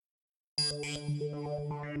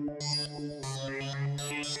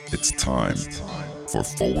It's time for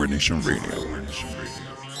Forward Nation Radio.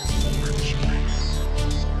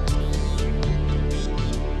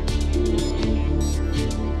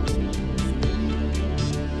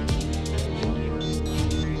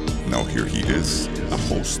 Now here he is, the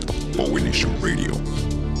host of Forward Nation Radio,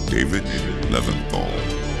 David Leventhal.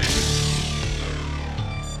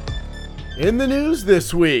 In the news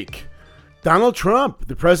this week, Donald Trump,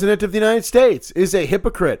 the President of the United States, is a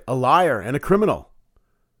hypocrite, a liar, and a criminal.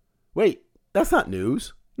 Wait, that's not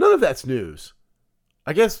news. None of that's news.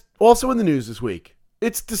 I guess also in the news this week,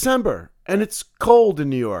 it's December, and it's cold in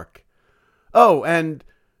New York. Oh, and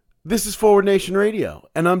this is Forward Nation Radio,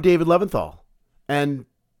 and I'm David Leventhal, and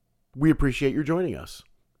we appreciate your joining us.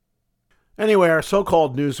 Anyway, our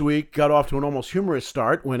so-called news week got off to an almost humorous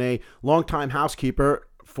start when a longtime housekeeper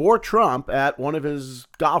for Trump at one of his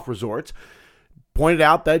golf resorts pointed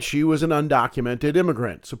out that she was an undocumented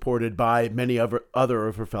immigrant, supported by many other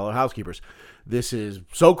of her fellow housekeepers. This is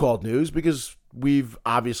so-called news because we've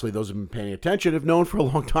obviously, those who have been paying attention, have known for a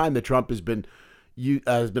long time that Trump has been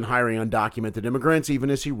hiring undocumented immigrants, even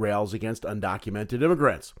as he rails against undocumented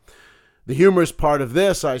immigrants. The humorous part of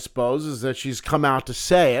this, I suppose, is that she's come out to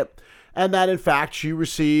say it, and that in fact she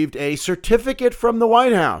received a certificate from the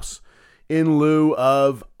White House in lieu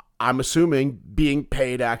of, I'm assuming, being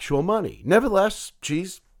paid actual money. Nevertheless,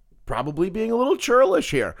 she's probably being a little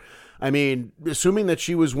churlish here. I mean, assuming that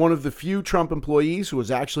she was one of the few Trump employees who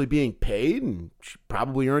was actually being paid and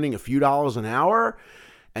probably earning a few dollars an hour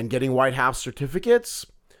and getting White House certificates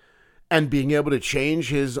and being able to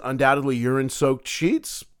change his undoubtedly urine-soaked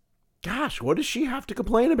sheets, gosh, what does she have to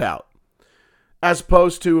complain about? As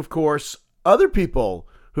opposed to, of course, other people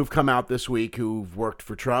who've come out this week who've worked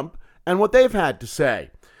for Trump and what they've had to say,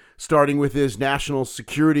 starting with his national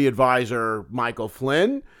security advisor, Michael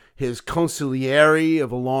Flynn, his consigliere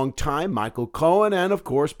of a long time, Michael Cohen, and of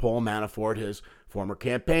course, Paul Manafort, his former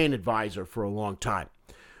campaign advisor for a long time,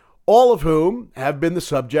 all of whom have been the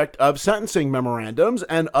subject of sentencing memorandums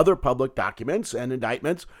and other public documents and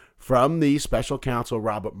indictments from the special counsel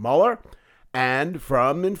Robert Mueller and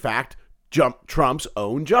from, in fact, Trump's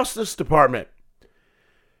own Justice Department.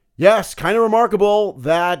 Yes, kind of remarkable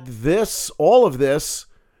that all of this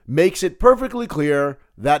makes it perfectly clear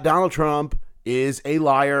that Donald Trump is a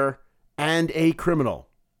liar and a criminal.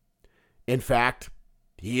 In fact,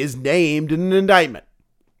 he is named in an indictment.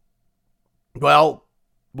 Well,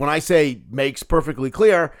 when I say makes perfectly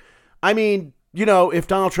clear, I mean, you know, if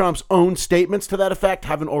Donald Trump's own statements to that effect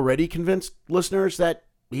haven't already convinced listeners that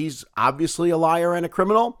he's obviously a liar and a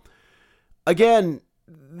criminal, again,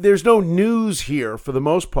 there's no news here for the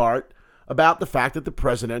most part about the fact that the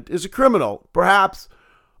president is a criminal, perhaps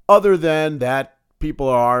other than that people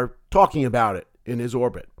are talking about it in his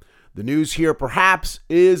orbit. The news here perhaps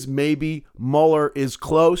is maybe Mueller is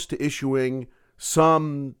close to issuing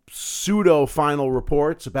some pseudo-final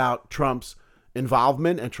reports about Trump's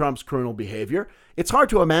involvement and Trump's criminal behavior. It's hard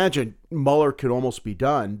to imagine Mueller could almost be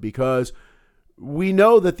done because we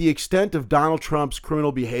know that the extent of Donald Trump's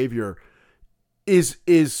criminal behavior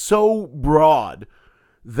is so broad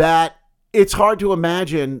that it's hard to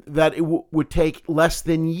imagine that it would take less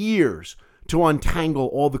than years to untangle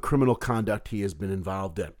all the criminal conduct he has been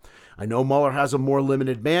involved in. I know Mueller has a more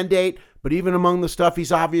limited mandate, but even among the stuff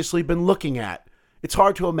he's obviously been looking at, it's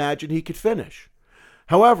hard to imagine he could finish.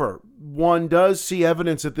 However, one does see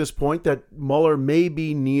evidence at this point that Mueller may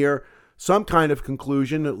be near some kind of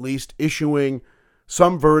conclusion, at least issuing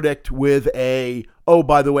some verdict with oh,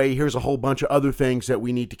 by the way, here's a whole bunch of other things that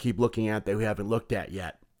we need to keep looking at that we haven't looked at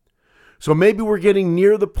yet. So maybe we're getting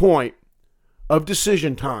near the point of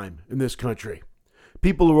decision time in this country.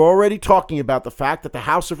 People are already talking about the fact that the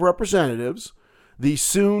House of Representatives, the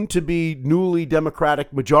soon-to-be newly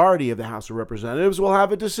Democratic majority of the House of Representatives, will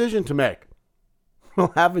have a decision to make.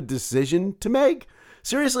 Will have a decision to make?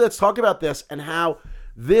 Seriously, let's talk about this and how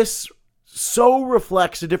this so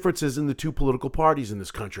reflects the differences in the two political parties in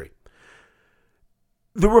this country.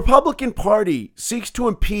 The Republican Party seeks to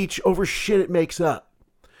impeach over shit it makes up.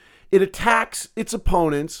 It attacks its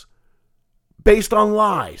opponents based on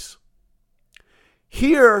lies.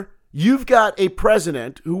 Here, you've got a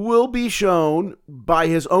president who will be shown by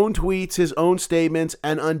his own tweets, his own statements,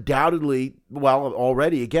 and undoubtedly, well,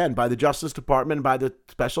 already, again, by the Justice Department and by the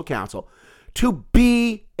special counsel, to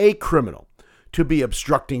be a criminal, to be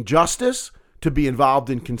obstructing justice, to be involved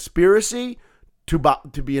in conspiracy, to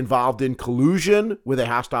be involved in collusion with a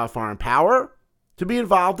hostile foreign power, to be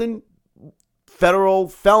involved in federal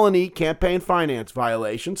felony campaign finance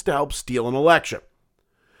violations to help steal an election.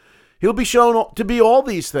 He'll be shown to be all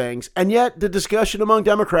these things, and yet the discussion among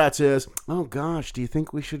Democrats is, oh gosh, do you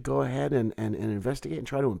think we should go ahead and investigate and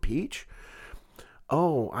try to impeach?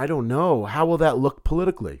 Oh, I don't know. How will that look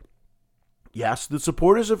politically? Yes, the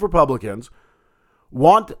supporters of Republicans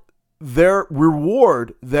want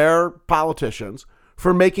reward their politicians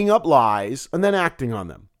for making up lies and then acting on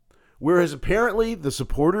them. Whereas apparently the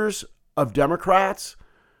supporters of Democrats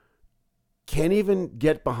can't even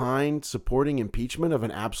get behind supporting impeachment of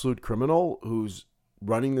an absolute criminal who's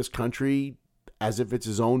running this country as if it's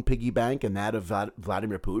his own piggy bank and that of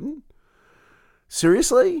Vladimir Putin?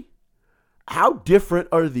 Seriously? How different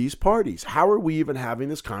are these parties? How are we even having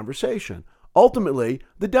this conversation? Ultimately,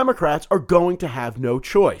 the Democrats are going to have no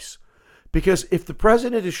choice. Because if the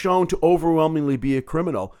president is shown to overwhelmingly be a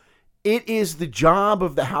criminal, it is the job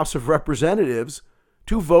of the House of Representatives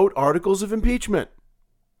to vote articles of impeachment.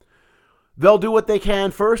 They'll do what they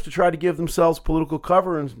can first to try to give themselves political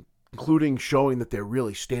cover, including showing that they're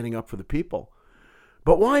really standing up for the people.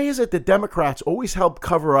 But why is it that Democrats always help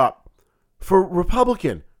cover up for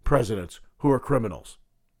Republican presidents who are criminals?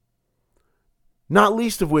 Not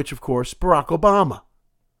least of which, of course, Barack Obama,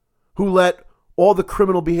 who let all the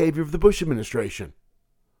criminal behavior of the Bush administration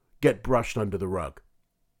get brushed under the rug.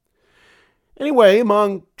 Anyway,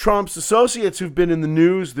 among Trump's associates who've been in the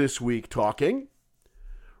news this week talking,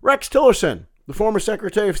 Rex Tillerson, the former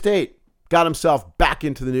Secretary of State, got himself back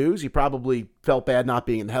into the news. He probably felt bad not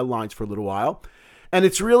being in the headlines for a little while. And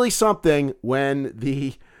it's really something when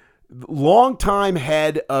the longtime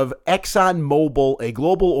head of ExxonMobil, a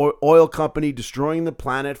global oil company destroying the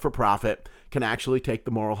planet for profit, can actually take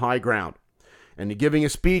the moral high ground. And in giving a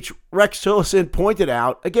speech, Rex Tillerson pointed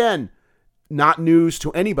out, again, not news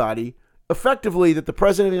to anybody, effectively that the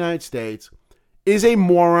President of the United States is a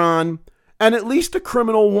moron and at least a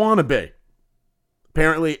criminal wannabe.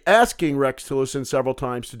 Apparently asking Rex Tillerson several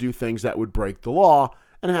times to do things that would break the law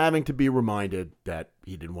and having to be reminded that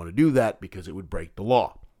he didn't want to do that because it would break the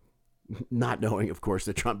law. Not knowing, of course,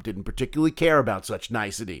 that Trump didn't particularly care about such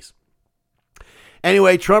niceties.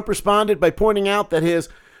 Anyway, Trump responded by pointing out that his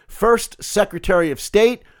first Secretary of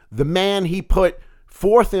State, the man he put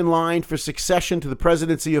fourth in line for succession to the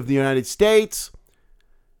presidency of the United States,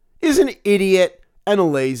 is an idiot and a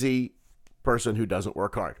lazy person who doesn't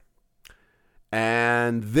work hard.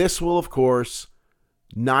 And this will, of course,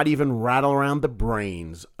 not even rattle around the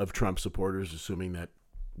brains of Trump supporters, assuming that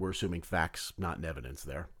we're assuming facts, not in evidence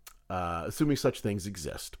there, assuming such things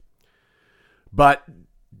exist. But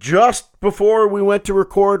just before we went to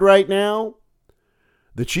record right now,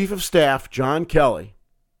 the Chief of Staff, John Kelly,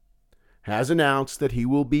 has announced that he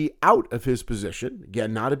will be out of his position,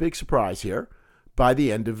 again, not a big surprise here, by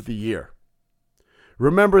the end of the year.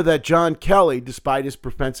 Remember that John Kelly, despite his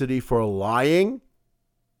propensity for lying,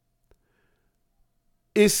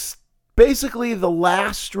 is basically the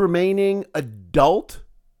last remaining adult,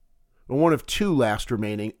 or one of two last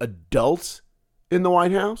remaining adults in the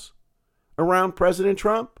White House around President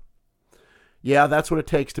Trump. Yeah, that's what it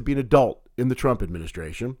takes to be an adult in the Trump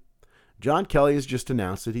administration. John Kelly has just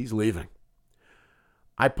announced that he's leaving.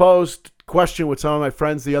 I posed a question with some of my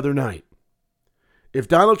friends the other night. If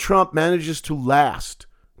Donald Trump manages to last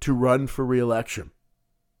to run for re-election,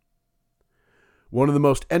 one of the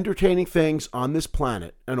most entertaining things on this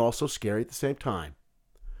planet, and also scary at the same time,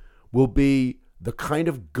 will be the kind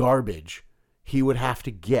of garbage he would have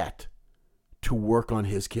to get to work on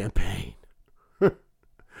his campaign.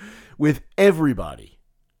 With everybody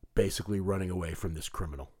basically running away from this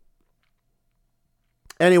criminal.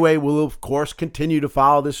 Anyway, we'll of course continue to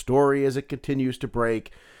follow this story as it continues to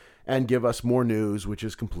break and give us more news, which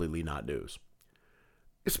is completely not news.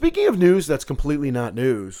 Speaking of news that's completely not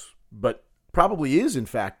news, but probably is in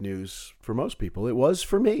fact news for most people, it was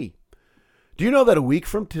for me. Do you know that a week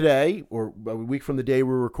from today, or a week from the day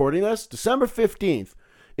we're recording this, December 15th,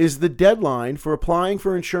 is the deadline for applying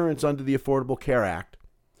for insurance under the Affordable Care Act,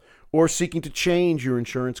 or seeking to change your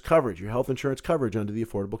insurance coverage, your health insurance coverage under the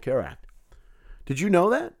Affordable Care Act? Did you know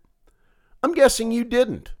that? I'm guessing you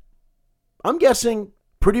didn't. I'm guessing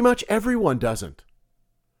pretty much everyone doesn't.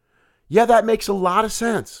 Yeah, that makes a lot of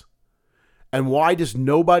sense. And why does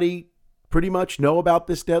nobody pretty much know about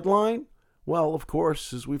this deadline? Well, of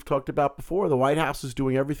course, as we've talked about before, the White House is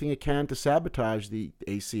doing everything it can to sabotage the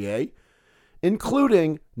ACA,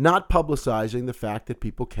 including not publicizing the fact that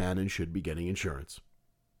people can and should be getting insurance.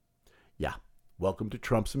 Yeah, welcome to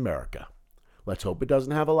Trump's America. Let's hope it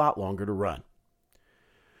doesn't have a lot longer to run.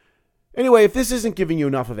 Anyway, if this isn't giving you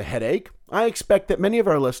enough of a headache, I expect that many of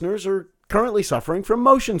our listeners are currently suffering from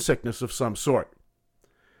motion sickness of some sort.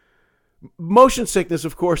 Motion sickness,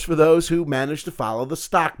 of course, for those who manage to follow the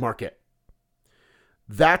stock market.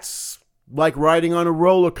 That's like riding on a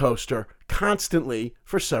roller coaster constantly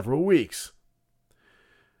for several weeks.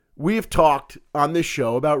 We've talked on this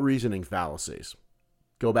show about reasoning fallacies.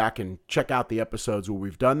 Go back and check out the episodes where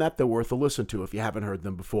we've done that. They're worth a listen to if you haven't heard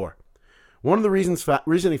them before. One of the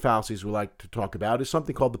reasoning fallacies we like to talk about is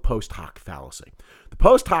something called the post hoc fallacy. The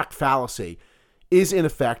post hoc fallacy is, in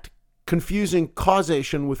effect, confusing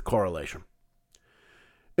causation with correlation.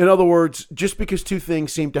 In other words, just because two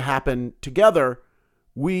things seem to happen together,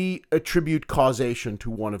 we attribute causation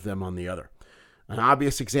to one of them on the other. An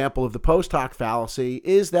obvious example of the post hoc fallacy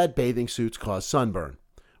is that bathing suits cause sunburn.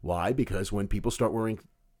 Why? Because when people start wearing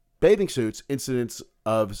bathing suits, incidents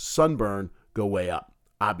of sunburn go way up.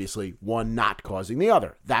 Obviously, one not causing the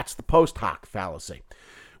other. That's the post hoc fallacy.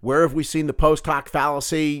 Where have we seen the post hoc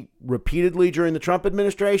fallacy repeatedly during the Trump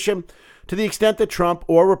administration? To the extent that Trump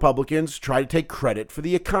or Republicans try to take credit for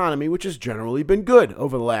the economy, which has generally been good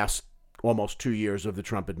over the last almost 2 years of the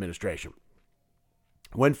Trump administration.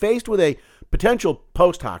 When faced with a potential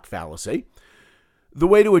post hoc fallacy, the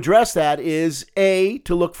way to address that is, A,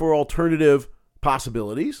 to look for alternative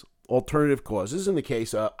possibilities, alternative causes. In the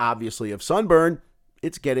case, obviously, of sunburn,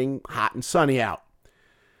 it's getting hot and sunny out.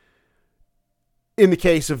 In the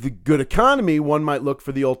case of the good economy, one might look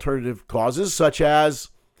for the alternative causes, such as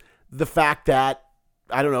the fact that,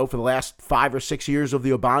 for the last 5 or 6 years of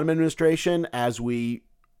the Obama administration, as we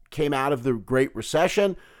came out of the Great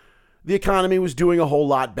Recession, the economy was doing a whole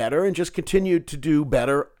lot better and just continued to do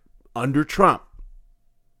better under Trump.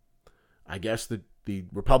 I guess the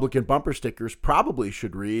Republican bumper stickers probably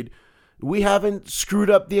should read, "We haven't screwed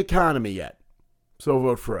up the economy yet, so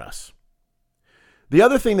vote for us." The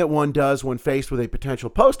other thing that one does when faced with a potential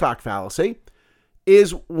post hoc fallacy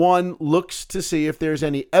is one looks to see if there's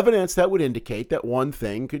any evidence that would indicate that one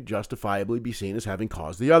thing could justifiably be seen as having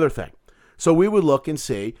caused the other thing. So we would look and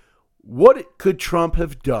see, what could Trump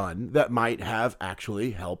have done that might have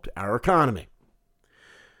actually helped our economy?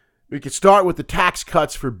 We could start with the tax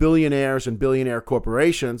cuts for billionaires and billionaire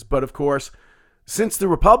corporations, but of course, since the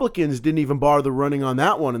Republicans didn't even bother running on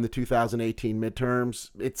that one in the 2018 midterms,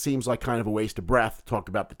 it seems like kind of a waste of breath to talk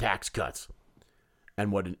about the tax cuts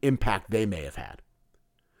and what an impact they may have had.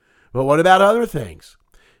 But what about other things?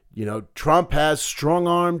 Trump has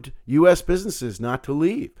strong-armed U.S. businesses not to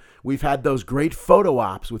leave. We've had those great photo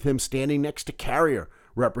ops with him standing next to Carrier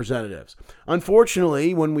representatives.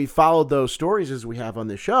 Unfortunately, when we followed those stories as we have on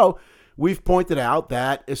this show, we've pointed out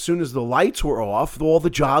that as soon as the lights were off, all the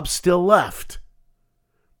jobs still left.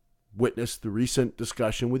 Witness the recent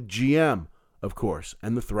discussion with GM, of course,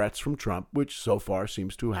 and the threats from Trump, which so far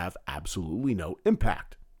seems to have absolutely no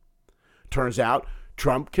impact. Turns out,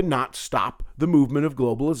 Trump cannot stop the movement of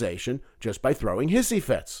globalization just by throwing hissy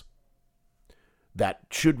fits. That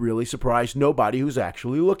should really surprise nobody who's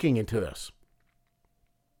actually looking into this.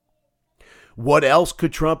 What else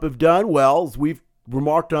could Trump have done? Well, as we've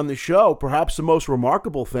remarked on the show, perhaps the most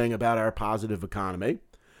remarkable thing about our positive economy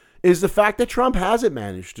is the fact that Trump hasn't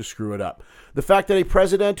managed to screw it up. The fact that a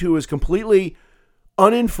president who is completely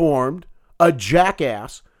uninformed, a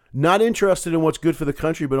jackass, not interested in what's good for the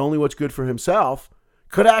country but only what's good for himself,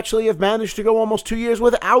 could actually have managed to go almost 2 years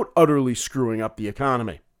without utterly screwing up the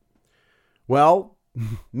economy. Well,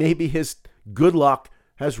 maybe his good luck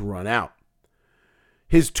has run out.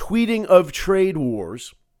 His tweeting of trade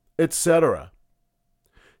wars, etc.,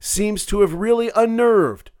 seems to have really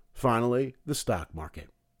unnerved, finally, the stock market.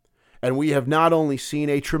 And we have not only seen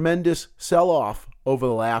a tremendous sell-off over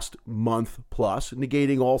the last month plus,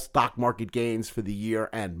 negating all stock market gains for the year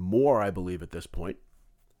and more, I believe, at this point,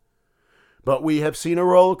 but we have seen a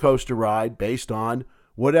roller coaster ride based on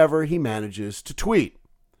whatever he manages to tweet.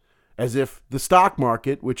 As if the stock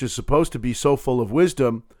market, which is supposed to be so full of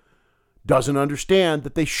wisdom, doesn't understand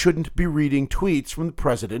that they shouldn't be reading tweets from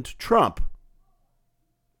President Trump.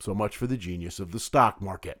 So much for the genius of the stock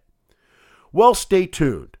market. Well, stay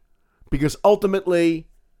tuned, because ultimately,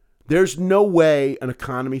 there's no way an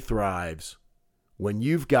economy thrives when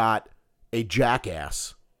you've got a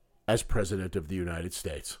jackass as President of the United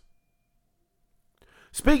States.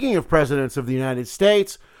 Speaking of presidents of the United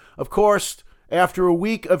States, of course, after a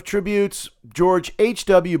week of tributes, George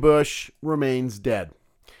H.W. Bush remains dead.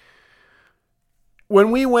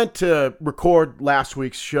 When we went to record last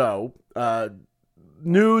week's show,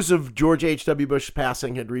 news of George H.W. Bush's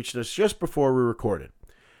passing had reached us just before we recorded.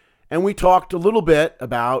 And we talked a little bit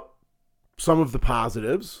about some of the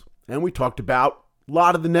positives, and we talked about a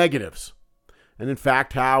lot of the negatives. And in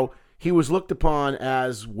fact, how he was looked upon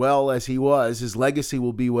as well as he was. His legacy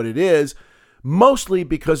will be what it is, mostly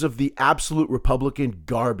because of the absolute Republican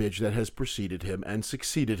garbage that has preceded him and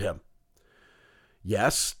succeeded him.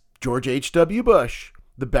 Yes, George H.W. Bush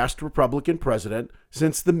the best Republican president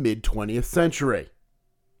since the mid-20th century.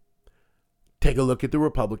 Take a look at the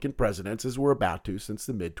Republican presidents, as we're about to, since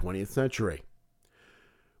the mid-20th century.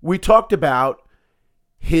 We talked about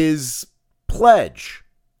his pledge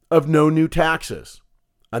of no new taxes,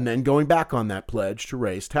 and then going back on that pledge to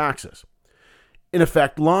raise taxes. In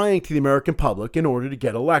effect, lying to the American public in order to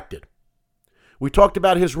get elected. We talked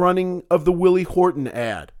about his running of the Willie Horton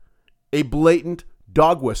ad, a blatant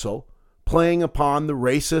dog whistle playing upon the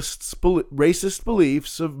racist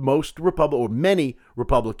beliefs of many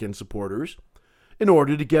Republican supporters in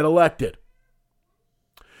order to get elected.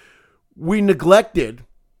 We neglected,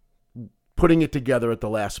 putting it together at the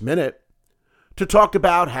last minute, to talk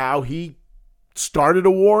about how he started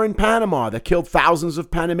a war in Panama that killed thousands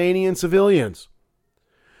of Panamanian civilians,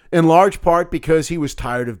 in large part because he was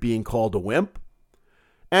tired of being called a wimp,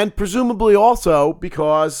 and presumably also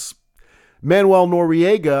because Manuel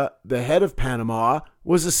Noriega, the head of Panama,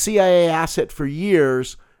 was a CIA asset for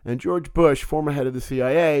years, and George Bush, former head of the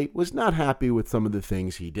CIA, was not happy with some of the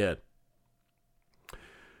things he did.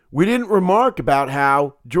 We didn't remark about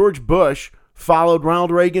how George Bush followed Ronald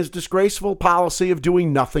Reagan's disgraceful policy of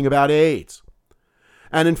doing nothing about AIDS,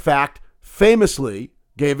 and in fact, famously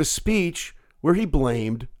gave a speech where he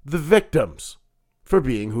blamed the victims for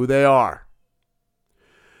being who they are.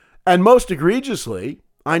 And most egregiously,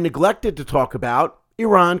 I neglected to talk about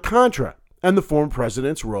Iran-Contra and the former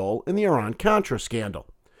president's role in the Iran-Contra scandal.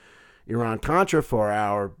 Iran-Contra, for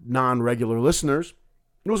our non-regular listeners,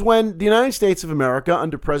 it was when the United States of America,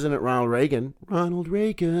 under President Ronald Reagan,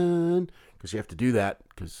 because you have to do that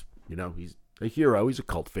because, he's a hero, he's a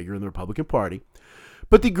cult figure in the Republican Party,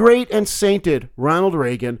 but the great and sainted Ronald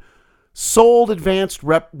Reagan sold advanced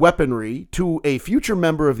weaponry to a future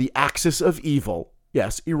member of the Axis of Evil,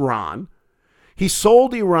 yes, Iran. He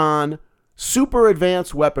sold Iran super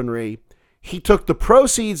advanced weaponry. He took the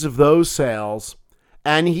proceeds of those sales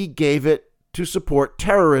and he gave it to support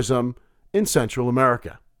terrorism in Central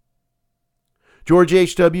America. George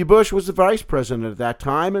H.W. Bush was the vice president at that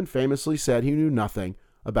time and famously said he knew nothing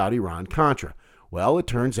about Iran-Contra. Well, it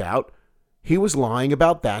turns out he was lying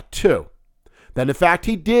about that too. That in fact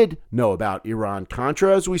he did know about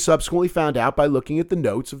Iran-Contra, as we subsequently found out by looking at the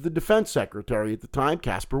notes of the defense secretary at the time,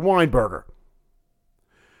 Caspar Weinberger.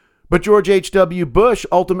 But George H.W. Bush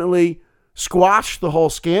ultimately squashed the whole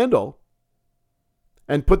scandal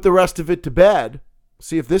and put the rest of it to bed,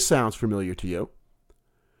 see if this sounds familiar to you,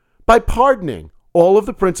 by pardoning all of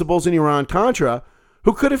the principals in Iran-Contra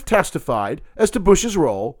who could have testified as to Bush's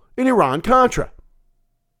role in Iran-Contra.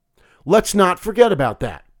 Let's not forget about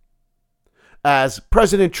that. As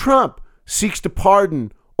President Trump seeks to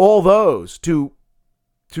pardon all those to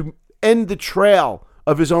end the trail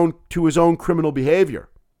of his own criminal behavior.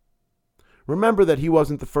 Remember that he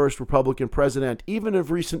wasn't the first Republican president, even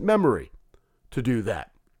of recent memory, to do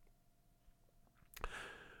that.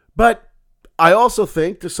 But I also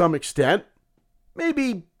think, to some extent,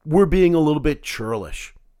 maybe we're being a little bit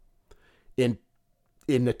churlish in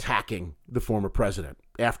attacking the former president.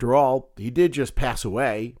 After all, he did just pass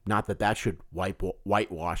away. Not that that should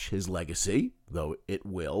whitewash his legacy, though it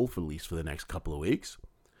will, at least for the next couple of weeks.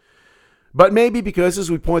 But maybe because,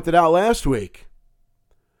 as we pointed out last week,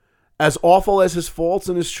 as awful as his faults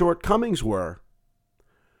and his shortcomings were,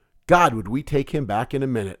 God, would we take him back in a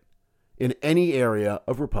minute in any area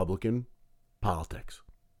of Republican politics.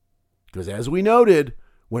 Because as we noted,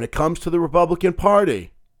 when it comes to the Republican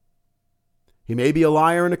Party, he may be a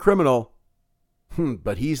liar and a criminal,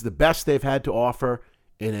 but he's the best they've had to offer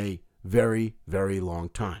in a very, very long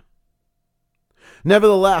time.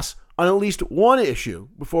 Nevertheless, on at least one issue,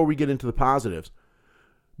 before we get into the positives,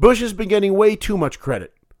 Bush has been getting way too much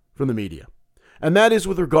credit from the media, and that is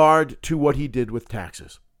with regard to what he did with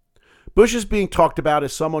taxes. Bush is being talked about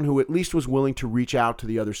as someone who at least was willing to reach out to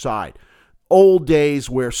the other side. Old days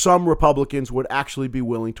where some Republicans would actually be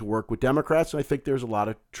willing to work with Democrats, and I think there's a lot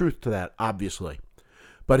of truth to that, obviously.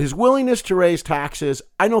 But his willingness to raise taxes,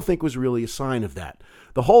 I don't think was really a sign of that.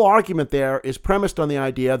 The whole argument there is premised on the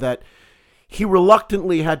idea that he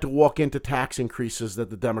reluctantly had to walk into tax increases that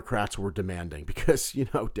the Democrats were demanding because,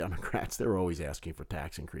 Democrats, they're always asking for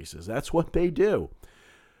tax increases. That's what they do.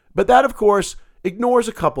 But that, of course, ignores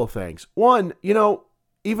a couple of things. One,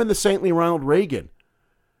 even the saintly Ronald Reagan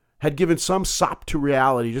had given some sop to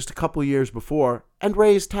reality just a couple of years before and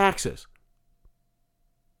raised taxes.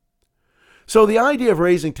 So the idea of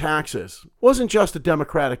raising taxes wasn't just a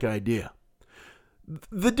Democratic idea.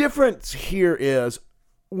 The difference here is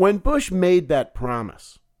when Bush made that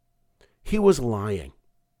promise, he was lying.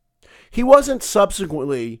 He wasn't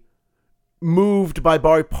subsequently moved by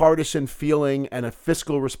bipartisan feeling and a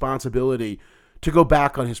fiscal responsibility to go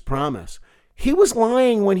back on his promise. He was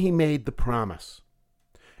lying when he made the promise.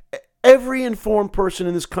 Every informed person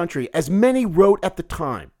in this country, as many wrote at the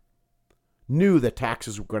time, knew that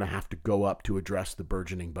taxes were going to have to go up to address the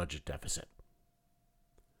burgeoning budget deficit.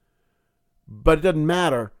 But it doesn't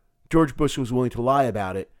matter. George Bush was willing to lie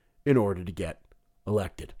about it in order to get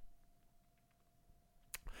elected.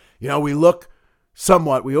 You know, we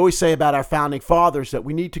always say about our founding fathers that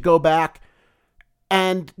we need to go back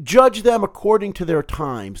and judge them according to their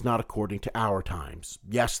times, not according to our times.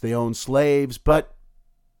 Yes, they owned slaves, but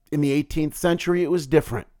in the 18th century, it was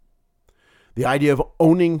different. The idea of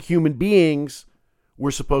owning human beings,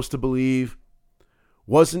 we're supposed to believe,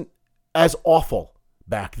 wasn't as awful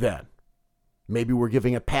back then. Maybe we're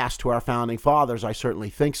giving a pass to our founding fathers. I certainly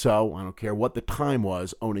think so. I don't care what the time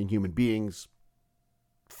was. Owning human beings,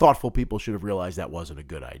 thoughtful people should have realized that wasn't a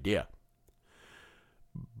good idea.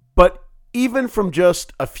 But even from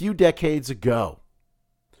just a few decades ago,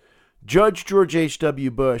 Judge George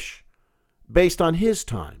H.W. Bush, based on his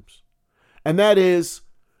times, and that is,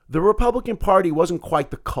 the Republican Party wasn't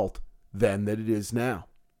quite the cult then that it is now.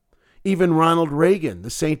 Even Ronald Reagan, the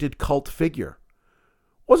sainted cult figure,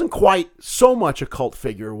 wasn't quite so much a cult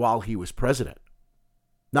figure while he was president.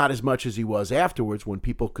 Not as much as he was afterwards when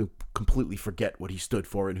people could completely forget what he stood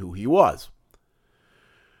for and who he was.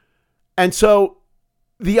 And so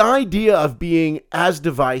the idea of being as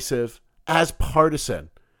divisive, as partisan,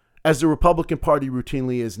 as the Republican Party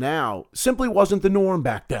routinely is now, simply wasn't the norm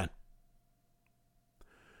back then.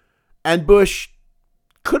 And Bush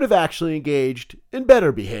could have actually engaged in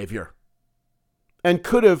better behavior and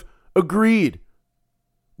could have agreed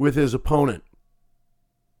with his opponent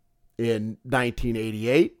in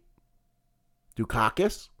 1988,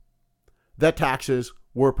 Dukakis, that taxes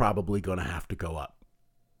were probably going to have to go up.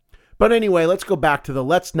 But anyway, let's go back to the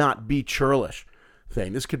let's not be churlish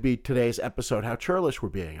thing. This could be today's episode, how churlish we're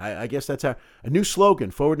being. I guess that's a new slogan,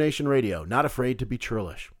 Forward Nation Radio, not afraid to be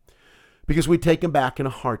churlish. Because we take him back in a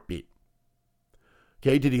heartbeat.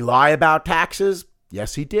 Okay, did he lie about taxes?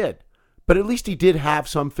 Yes, he did. But at least he did have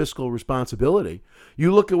some fiscal responsibility.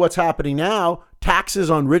 You look at what's happening now, taxes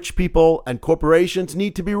on rich people and corporations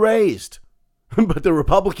need to be raised. But the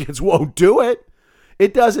Republicans won't do it.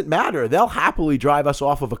 It doesn't matter. They'll happily drive us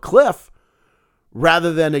off of a cliff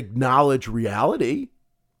rather than acknowledge reality.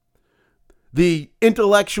 The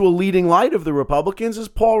intellectual leading light of the Republicans is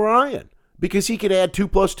Paul Ryan, because he could add 2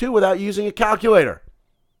 + 2 without using a calculator.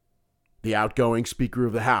 The outgoing Speaker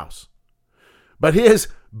of the House. But his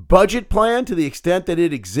budget plan, to the extent that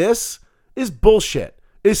it exists, is bullshit,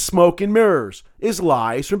 is smoke and mirrors, is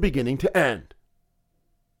lies from beginning to end.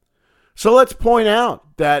 So let's point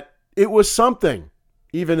out that it was something,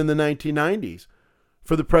 even in the 1990s,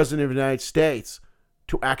 for the President of the United States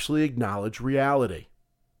to actually acknowledge reality.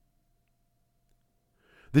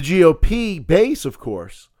 The GOP base, of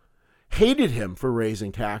course, hated him for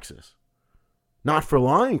raising taxes. Not for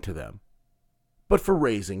lying to them, but for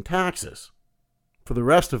raising taxes. For the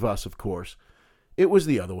rest of us, of course, it was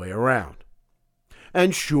the other way around.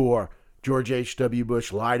 And sure, George H.W.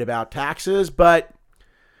 Bush lied about taxes, but,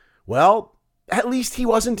 well, at least he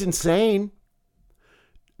wasn't insane.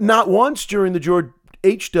 Not once during the George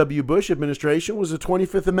H.W. Bush administration was the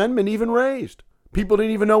 25th Amendment even raised. People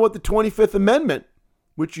didn't even know what the 25th Amendment,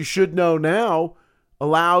 which you should know now,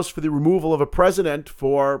 allows for the removal of a president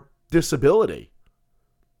for disability,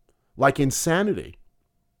 like insanity,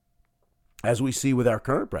 as we see with our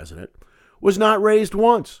current president, was not raised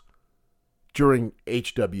once during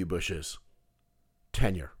H.W. Bush's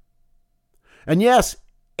tenure. And yes,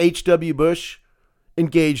 H.W. Bush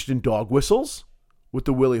engaged in dog whistles with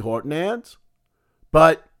the Willie Horton ads,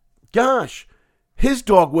 but gosh, his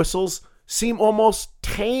dog whistles seem almost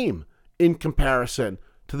tame in comparison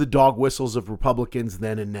to the dog whistles of Republicans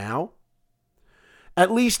then and now.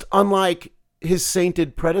 At least unlike his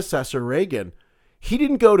sainted predecessor, Reagan, he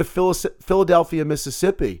didn't go to Philadelphia,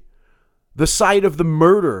 Mississippi, the site of the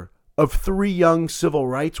murder of 3 young civil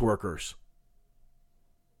rights workers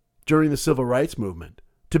during the civil rights movement,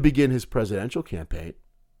 to begin his presidential campaign.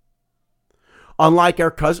 Unlike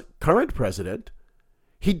our current president,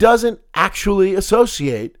 he doesn't actually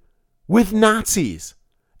associate with Nazis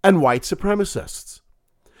and white supremacists.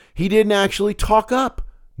 He didn't actually talk up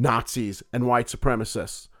Nazis and white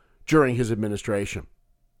supremacists during his administration.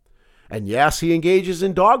 And yes, he engages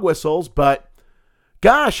in dog whistles, but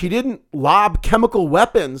gosh, he didn't lob chemical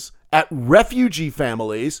weapons at refugee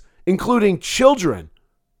families, including children,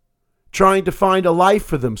 trying to find a life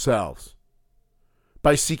for themselves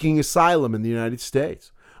by seeking asylum in the United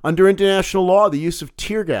States. Under international law, the use of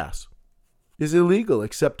tear gas is illegal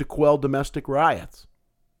except to quell domestic riots.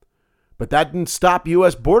 But that didn't stop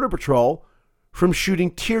U.S. Border Patrol from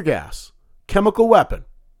shooting tear gas, chemical weapon,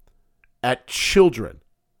 at children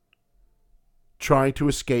trying to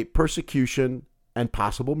escape persecution and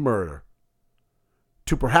possible murder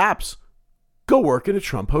to perhaps go work in a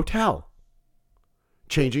Trump hotel,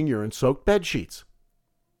 changing urine-soaked bed sheets.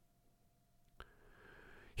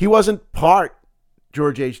 He wasn't part,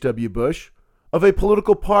 George H.W. Bush, of a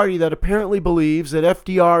political party that apparently believes that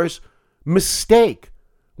FDR's mistake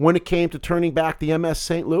when it came to turning back the MS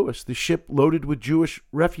St. Louis, the ship loaded with Jewish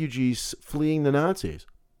refugees fleeing the Nazis.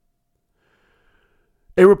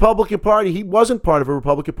 A Republican Party, he wasn't part of a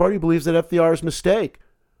Republican Party, believes that FDR's mistake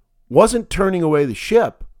wasn't turning away the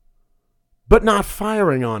ship, but not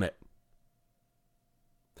firing on it.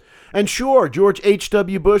 And sure, George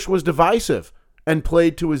H.W. Bush was divisive and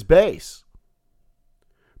played to his base.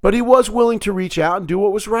 But he was willing to reach out and do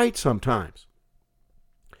what was right sometimes.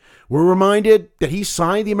 We're reminded that he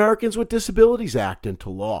signed the Americans with Disabilities Act into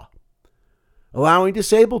law, allowing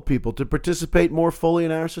disabled people to participate more fully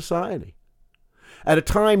in our society. At a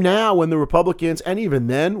time now when the Republicans, and even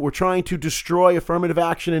then, were trying to destroy affirmative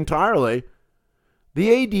action entirely, the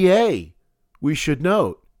ADA, we should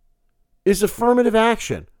note, is affirmative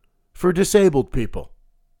action for disabled people,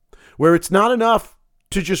 where it's not enough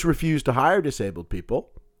to just refuse to hire disabled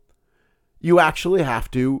people. You actually have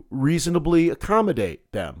to reasonably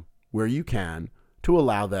accommodate them where you can to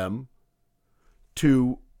allow them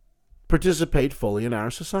to participate fully in our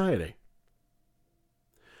society.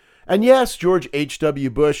 And yes, George H.W.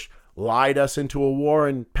 Bush lied us into a war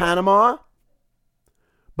in Panama,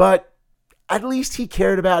 but at least he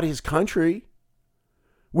cared about his country,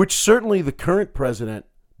 which certainly the current president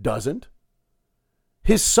doesn't.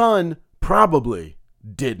 His son probably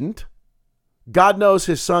didn't. God knows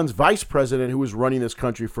his son's vice president, who was running this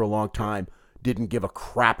country for a long time, didn't give a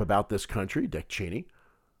crap about this country, Dick Cheney.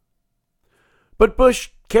 But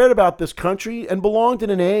Bush cared about this country and belonged in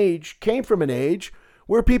an age, came from an age,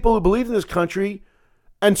 where people who believed in this country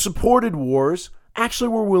and supported wars actually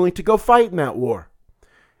were willing to go fight in that war.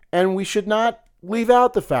 And we should not leave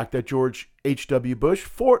out the fact that George H.W. Bush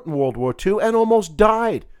fought in World War II and almost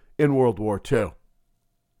died in World War II.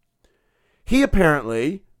 He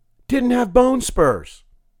apparently didn't have bone spurs.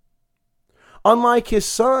 Unlike his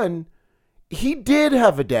son, he did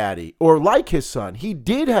have a daddy, or like his son, he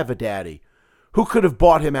did have a daddy who could have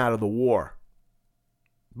bought him out of the war.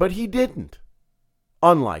 But he didn't,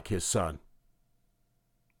 unlike his son.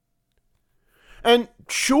 And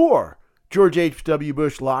sure, George H.W.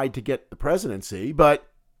 Bush lied to get the presidency, but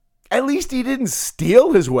at least he didn't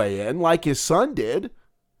steal his way in like his son did,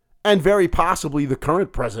 and very possibly the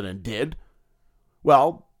current president did.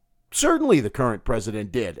 Well, certainly the current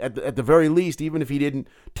president did, at the very least, even if he didn't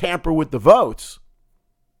tamper with the votes.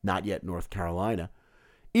 Not yet North Carolina.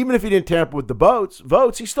 Even if he didn't tamper with the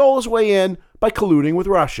votes, he stole his way in by colluding with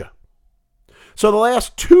Russia. So the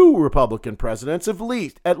last two Republican presidents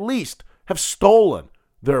at least have stolen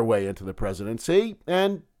their way into the presidency,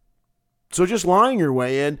 and so just lying your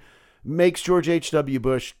way in makes George H.W.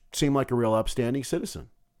 Bush seem like a real upstanding citizen.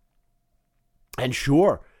 And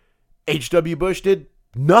sure, H.W. Bush did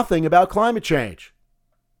nothing about climate change.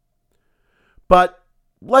 But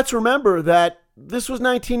let's remember that this was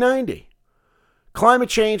 1990. Climate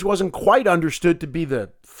change wasn't quite understood to be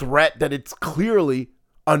the threat that it's clearly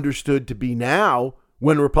understood to be now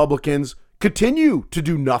when Republicans continue to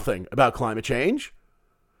do nothing about climate change.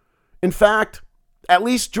 In fact, at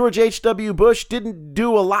least George H.W. Bush didn't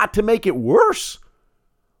do a lot to make it worse,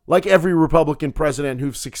 like every Republican president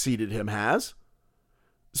who's succeeded him has.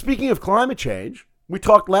 Speaking of climate change, we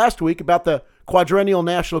talked last week about the quadrennial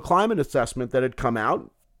national climate assessment that had come out.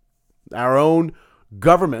 Our own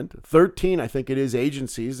government, 13, I think it is,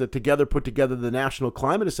 agencies that together put together the national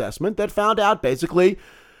climate assessment that found out basically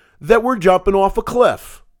that we're jumping off a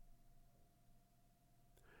cliff.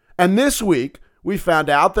 And this week, we found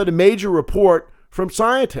out that a major report from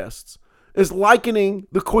scientists is likening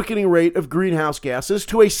the quickening rate of greenhouse gases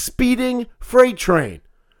to a speeding freight train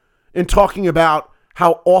in talking about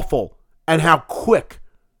how awful and how quick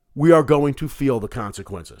we are going to feel the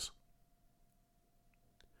consequences.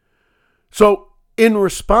 So, in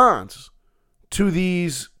response to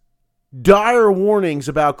these dire warnings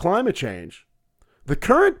about climate change, the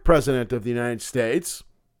current president of the United States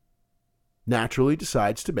naturally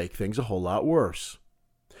decides to make things a whole lot worse.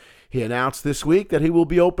 He announced this week that he will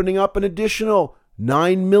be opening up an additional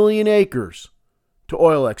 9 million acres to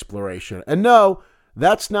oil exploration. And no,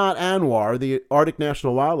 that's not ANWR, the Arctic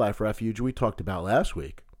National Wildlife Refuge we talked about last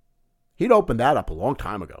week. He'd opened that up a long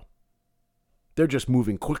time ago. They're just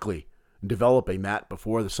moving quickly and developing that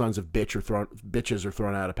before the sons of bitches are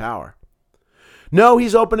thrown out of power. No,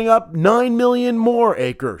 he's opening up 9 million more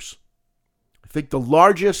acres. I think the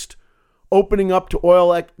largest opening up to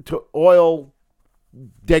oil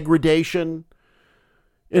degradation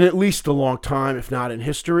in at least a long time, if not in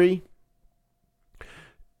history.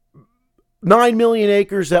 9 million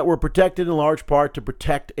acres that were protected in large part to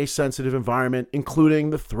protect a sensitive environment, including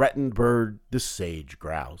the threatened bird, the sage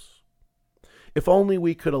grouse. If only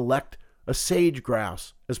we could elect a sage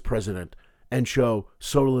grouse as president and show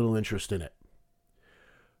so little interest in it.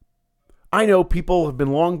 I know people have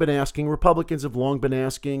long been asking, Republicans have long been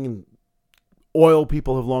asking, and oil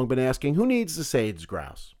people have long been asking, who needs the sage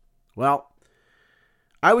grouse? Well,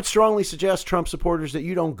 I would strongly suggest, Trump supporters, that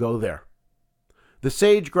you don't go there. The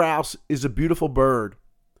sage grouse is a beautiful bird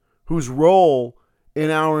whose role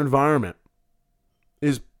in our environment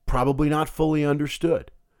is probably not fully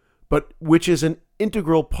understood, but which is an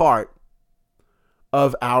integral part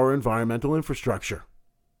of our environmental infrastructure.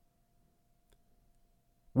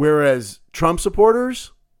 Whereas Trump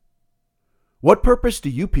supporters, what purpose do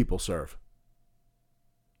you people serve?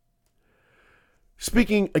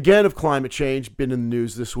 Speaking again of climate change, been in the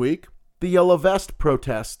news this week, the Yellow Vest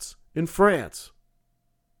protests in France.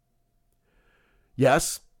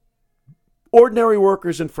 Yes, ordinary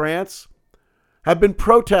workers in France have been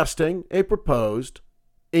protesting a proposed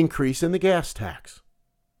increase in the gas tax.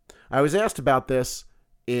 I was asked about this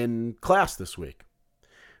in class this week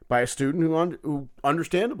by a student who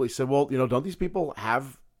understandably said, well, don't these people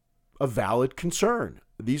have a valid concern?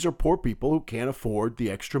 These are poor people who can't afford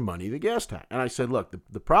the extra money, the gas tax. And I said, look,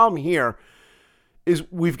 the problem here is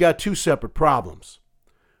we've got two separate problems.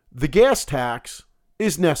 The gas tax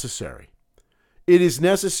is necessary. It is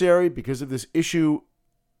necessary because of this issue.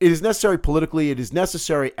 It is necessary politically. It is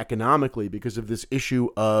necessary economically because of this issue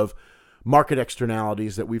of market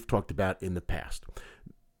externalities that we've talked about in the past.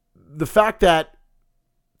 The fact that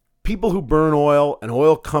people who burn oil and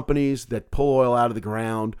oil companies that pull oil out of the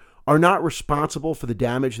ground are not responsible for the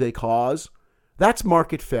damage they cause, that's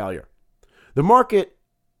market failure. The market,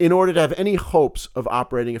 in order to have any hopes of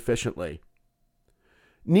operating efficiently,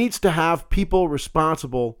 needs to have people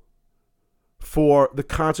responsible for the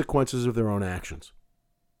consequences of their own actions.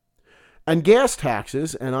 And gas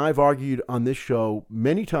taxes, and I've argued on this show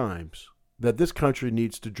many times that this country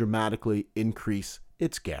needs to dramatically increase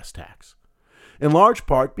its gas tax, in large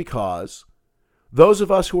part because those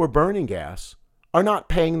of us who are burning gas are not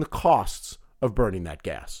paying the costs of burning that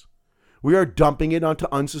gas. We are dumping it onto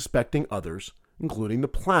unsuspecting others, including the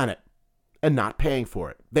planet, and not paying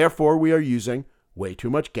for it. Therefore, we are using way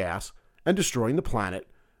too much gas and destroying the planet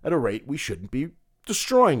at a rate we shouldn't be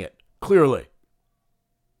destroying it, clearly.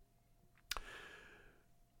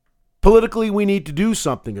 Politically, we need to do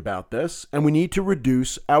something about this, and we need to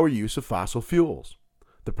reduce our use of fossil fuels.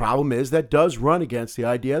 The problem is that does run against the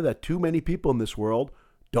idea that too many people in this world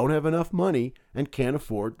don't have enough money and can't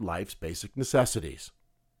afford life's basic necessities.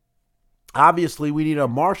 Obviously, we need a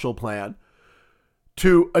Marshall Plan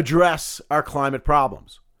to address our climate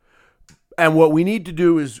problems. And what we need to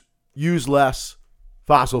do is use less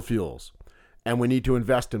fossil fuels. And we need to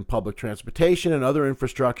invest in public transportation and other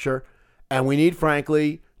infrastructure. And we need,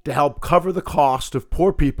 frankly, to help cover the cost of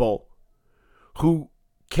poor people who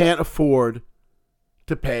can't afford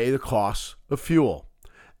to pay the costs of fuel.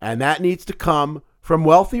 And that needs to come from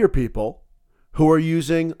wealthier people who are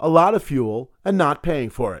using a lot of fuel and not paying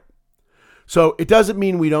for it. So it doesn't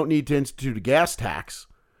mean we don't need to institute a gas tax.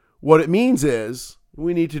 What it means is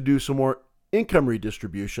we need to do some more income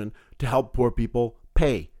redistribution to help poor people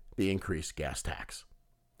pay the increased gas tax.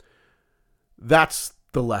 That's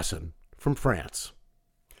the lesson from France.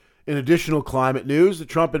 In additional climate news, the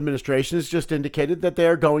Trump administration has just indicated that they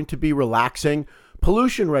are going to be relaxing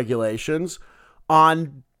pollution regulations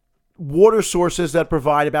on water sources that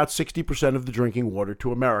provide about 60% of the drinking water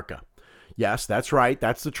to America. Yes, that's right.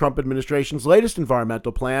 That's the Trump administration's latest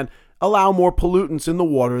environmental plan. Allow more pollutants in the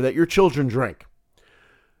water that your children drink.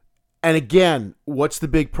 And again, what's the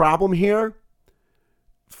big problem here?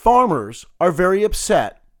 Farmers are very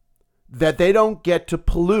upset that they don't get to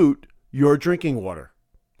pollute your drinking water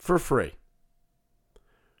for free.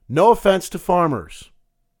 No offense to farmers.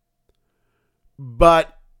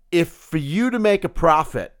 But if for you to make a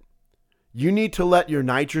profit, you need to let your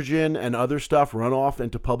nitrogen and other stuff run off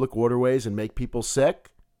into public waterways and make people sick,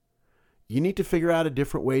 you need to figure out a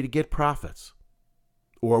different way to get profits.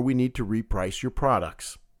 Or we need to reprice your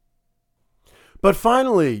products. But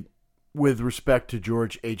finally, with respect to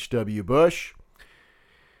George H.W. Bush,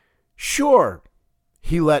 sure,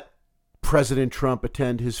 he let President Trump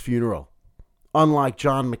attend his funeral, unlike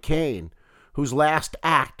John McCain, whose last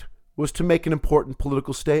act was to make an important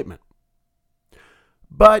political statement.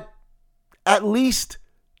 But at least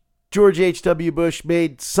George H.W. Bush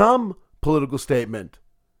made some political statement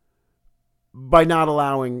by not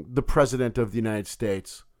allowing the President of the United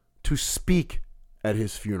States to speak at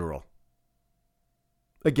his funeral.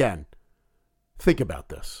 Again, think about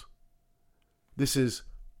this. This is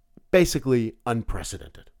basically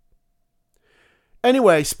unprecedented.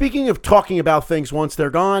 Anyway, speaking of talking about things once they're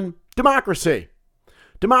gone, democracy.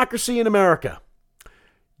 Democracy in America.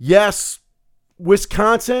 Yes,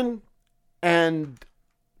 Wisconsin and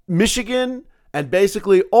Michigan and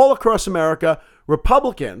basically all across America,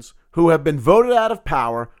 Republicans who have been voted out of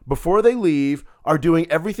power before they leave are doing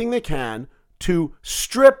everything they can to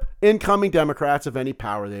strip incoming Democrats of any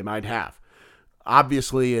power they might have.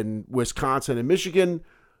 Obviously, in Wisconsin and Michigan,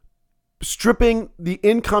 stripping the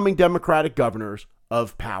incoming Democratic governors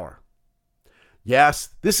of power. Yes,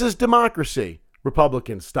 this is democracy,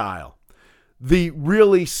 Republican style. The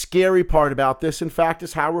really scary part about this, in fact,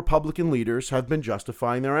 is how Republican leaders have been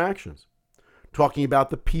justifying their actions, talking about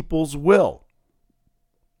the people's will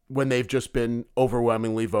when they've just been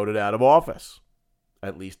overwhelmingly voted out of office,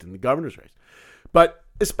 at least in the governor's race. But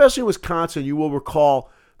especially in Wisconsin, you will recall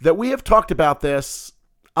that we have talked about this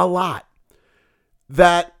a lot,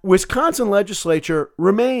 that Wisconsin legislature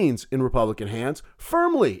remains in Republican hands,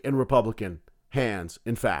 firmly in Republican hands,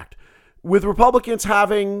 in fact, with Republicans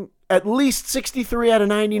having at least 63 out of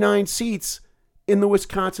 99 seats in the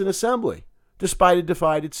Wisconsin Assembly, despite a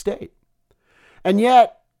divided state. And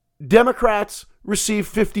yet, Democrats receive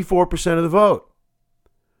 54% of the vote.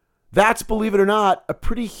 That's, believe it or not, a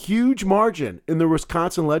pretty huge margin in the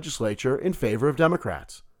Wisconsin legislature in favor of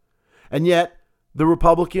Democrats. And yet, the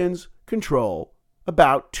Republicans control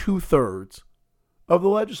about 2/3 of the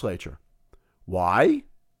legislature. Why?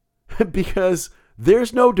 Because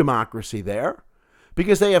there's no democracy there.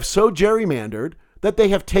 Because they have so gerrymandered that they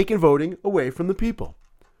have taken voting away from the people.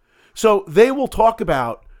 So they will talk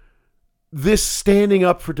about this standing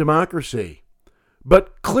up for democracy.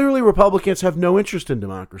 But clearly Republicans have no interest in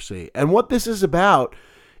democracy. And what this is about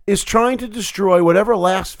is trying to destroy whatever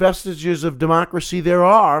last vestiges of democracy there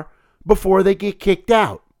are before they get kicked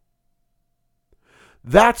out.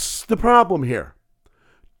 That's the problem here.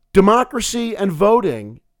 Democracy and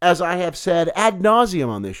voting, as I have said ad nauseum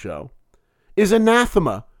on this show, is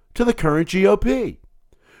anathema to the current GOP,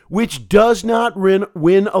 which does not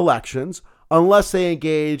win elections unless they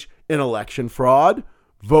engage in election fraud,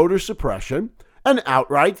 voter suppression, and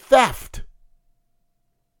outright theft.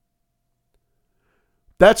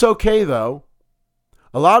 That's okay, though.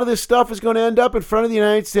 A lot of this stuff is going to end up in front of the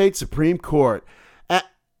United States Supreme Court.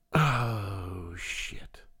 Oh,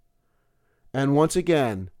 shit. And once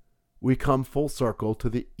again, we come full circle to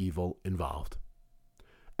the evil involved.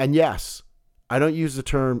 And yes, I don't use the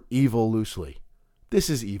term evil loosely. This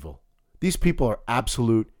is evil. These people are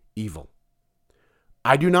absolute evil.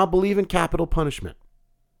 I do not believe in capital punishment.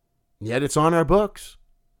 Yet it's on our books.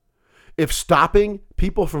 If stopping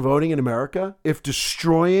people from voting in America, if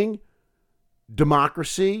destroying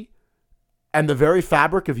democracy and the very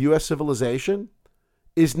fabric of U.S. civilization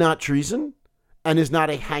is not treason and is not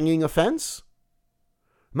a hanging offense,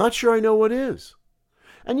 I'm not sure I know what is.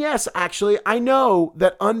 And yes, actually, I know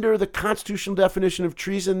that under the constitutional definition of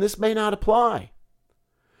treason, this may not apply.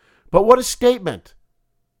 But what a statement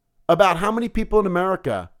about how many people in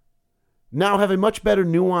America now have a much better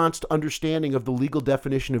nuanced understanding of the legal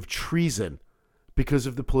definition of treason because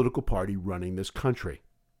of the political party running this country.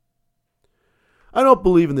 I don't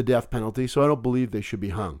believe in the death penalty, so I don't believe they should be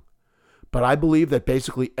hung. But I believe that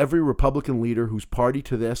basically every Republican leader who's party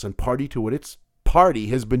to this and party to what its party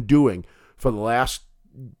has been doing for the last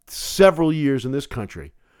several years in this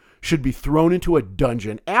country should be thrown into a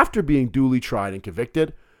dungeon after being duly tried and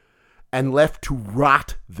convicted and left to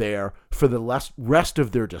rot there for the rest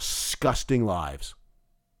of their disgusting lives.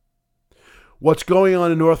 What's going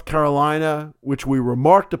on in North Carolina, which we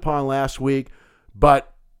remarked upon last week,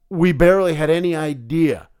 but we barely had any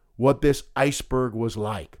idea what this iceberg was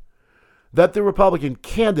like. That the Republican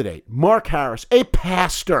candidate, Mark Harris, a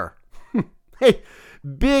pastor, a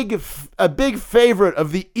big favorite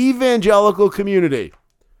of the evangelical community,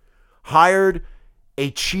 hired a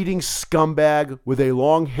cheating scumbag with a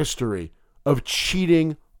long history of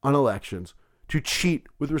cheating on elections to cheat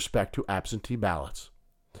with respect to absentee ballots.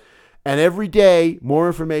 And every day, more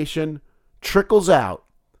information trickles out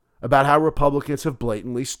about how Republicans have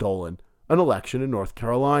blatantly stolen an election in North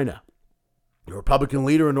Carolina. The Republican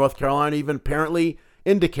leader in North Carolina even apparently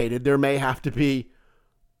indicated there may have to be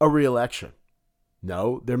a re-election.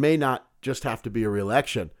 No, there may not just have to be a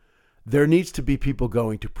re-election. There needs to be people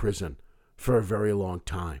going to prison for a very long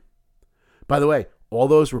time. By the way, all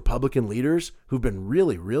those Republican leaders who've been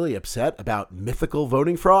really, really upset about mythical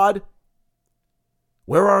voting fraud,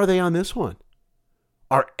 where are they on this one?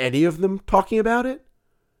 Are any of them talking about it?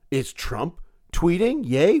 Is Trump tweeting,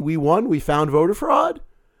 yay, we won, we found voter fraud?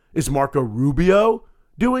 Is Marco Rubio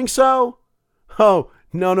doing so? Oh,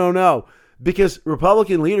 no. Because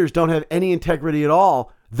Republican leaders don't have any integrity at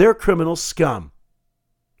all. They're criminal scum.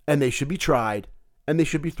 And they should be tried, and they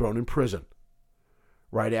should be thrown in prison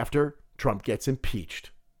right after Trump gets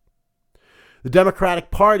impeached. The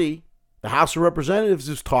Democratic Party, the House of Representatives,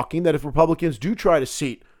 is talking that if Republicans do try to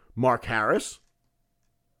seat Mark Harris,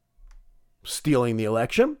 stealing the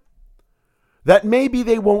election, that maybe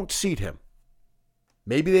they won't seat him.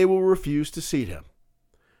 Maybe they will refuse to seat him.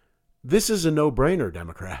 This is a no-brainer,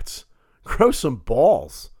 Democrats. Grow some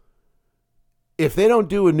balls. If they don't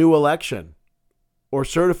do a new election or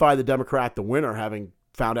certify the Democrat the winner, having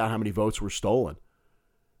found out how many votes were stolen,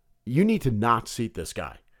 you need to not seat this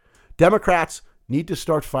guy. Democrats need to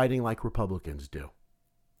start fighting like Republicans do.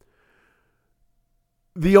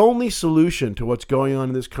 The only solution to what's going on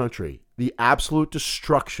in this country, the absolute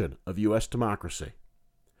destruction of U.S. democracy,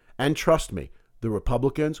 and trust me, the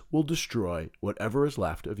Republicans will destroy whatever is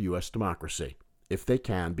left of U.S. democracy, if they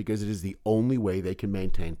can, because it is the only way they can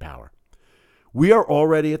maintain power. We are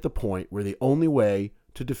already at the point where the only way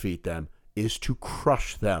to defeat them is to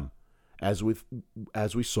crush them, as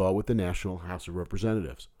we saw with the National House of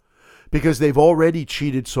Representatives. Because they've already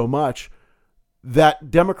cheated so much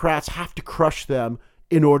that Democrats have to crush them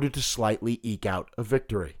in order to slightly eke out a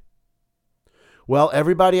victory. Well,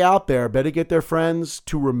 everybody out there better get their friends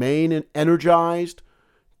to remain energized,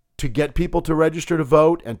 to get people to register to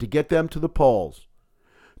vote, and to get them to the polls.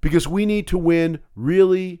 Because we need to win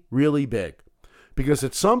really, really big. Because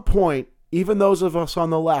at some point, even those of us on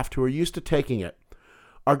the left who are used to taking it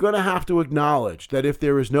are going to have to acknowledge that if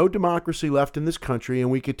there is no democracy left in this country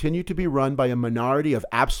and we continue to be run by a minority of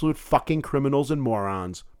absolute fucking criminals and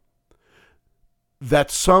morons,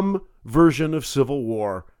 that some version of civil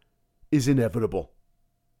war is inevitable.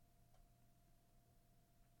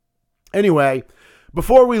 Anyway,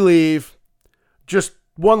 before we leave, just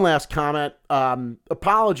one last comment.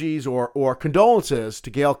 Apologies or condolences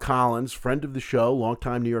to Gail Collins, friend of the show,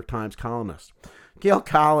 longtime New York Times columnist. Gail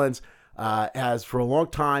Collins has for a long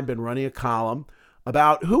time been running a column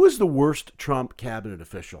about who is the worst Trump cabinet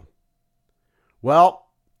official. Well,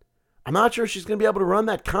 I'm not sure she's going to be able to run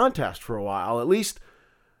that contest for a while, at least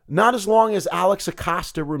not as long as Alex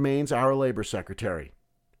Acosta remains our labor secretary.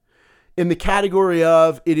 In the category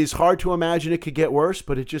of, it is hard to imagine it could get worse,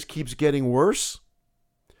 but it just keeps getting worse,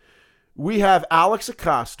 we have Alex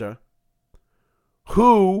Acosta,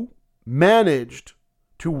 who managed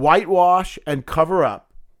to whitewash and cover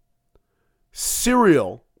up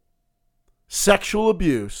serial sexual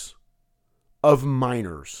abuse of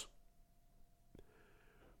minors,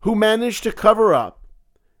 who managed to cover up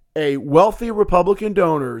a wealthy Republican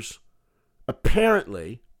donor's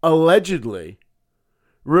apparently, allegedly,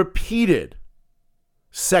 repeated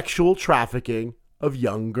sexual trafficking of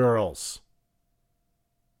young girls.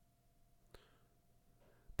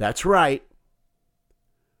 That's right.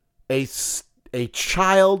 A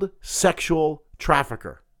child sexual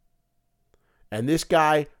trafficker. And this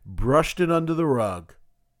guy brushed it under the rug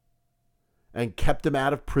and kept him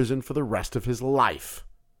out of prison for the rest of his life,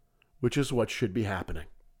 which is what should be happening.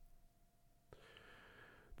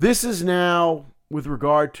 This is now, with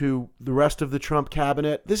regard to the rest of the Trump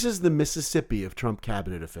cabinet, this is the Mississippi of Trump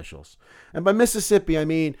cabinet officials. And by Mississippi, I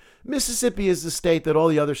mean Mississippi is the state that all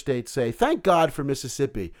the other states say, thank God for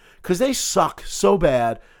Mississippi, because they suck so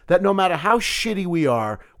bad that no matter how shitty we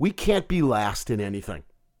are, we can't be last in anything.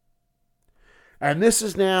 And this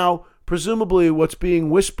is now presumably what's being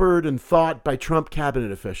whispered and thought by Trump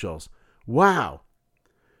cabinet officials. Wow,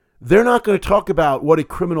 they're not going to talk about what a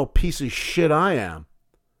criminal piece of shit I am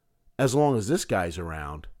as long as this guy's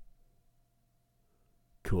around.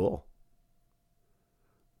 Cool.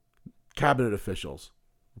 Cabinet officials,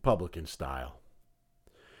 Republican style.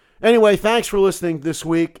 Anyway, thanks for listening this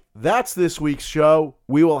week. That's this week's show.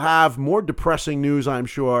 We will have more depressing news, I'm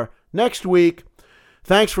sure, next week.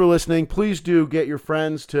 Thanks for listening. Please do get your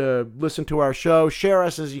friends to listen to our show. Share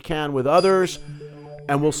us as you can with others.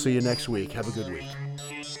 And we'll see you next week. Have a good week.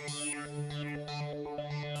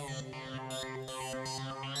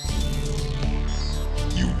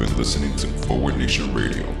 You've been listening to Forward Nation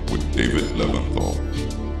Radio with David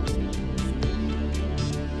Leventhal.